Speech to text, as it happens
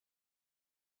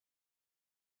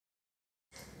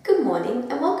morning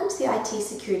and welcome to the IT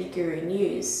Security Guru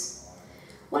News.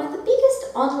 One of the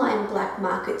biggest online black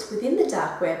markets within the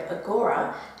dark web,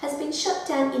 Agora, has been shut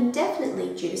down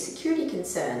indefinitely due to security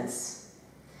concerns.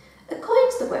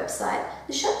 According to the website,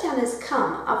 the shutdown has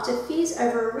come after fears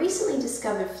over a recently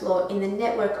discovered flaw in the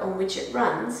network on which it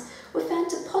runs were found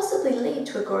to possibly lead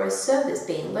to Agora's servers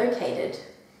being located.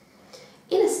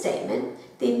 In a statement,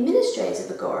 the administrators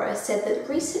of Agora said that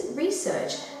recent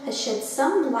research has shed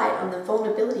some light on the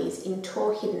vulnerabilities in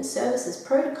Tor Hidden Services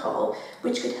protocol,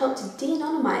 which could help to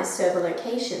de-anonymize server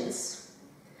locations.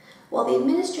 While the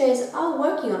administrators are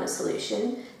working on a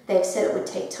solution, they've said it would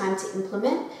take time to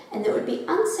implement and that it would be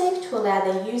unsafe to allow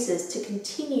their users to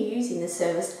continue using the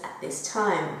service at this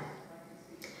time.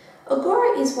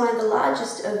 Agora is one of the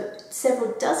largest of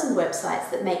several dozen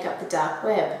websites that make up the dark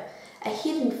web, a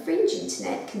hidden fringe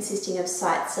internet consisting of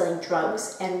sites selling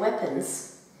drugs and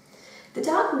weapons. The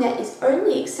dark net is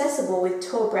only accessible with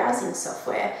Tor browsing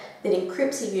software that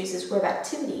encrypts a user's web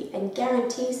activity and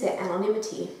guarantees their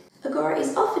anonymity. Agora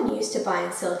is often used to buy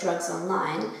and sell drugs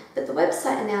online, but the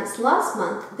website announced last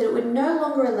month that it would no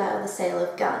longer allow the sale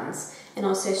of guns and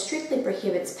also strictly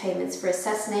prohibits payments for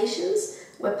assassinations,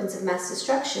 weapons of mass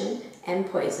destruction, and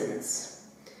poisons.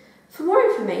 For more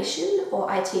information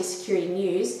or IT security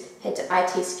news, head to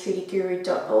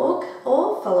itsecurity.guru.org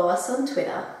or follow us on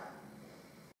Twitter.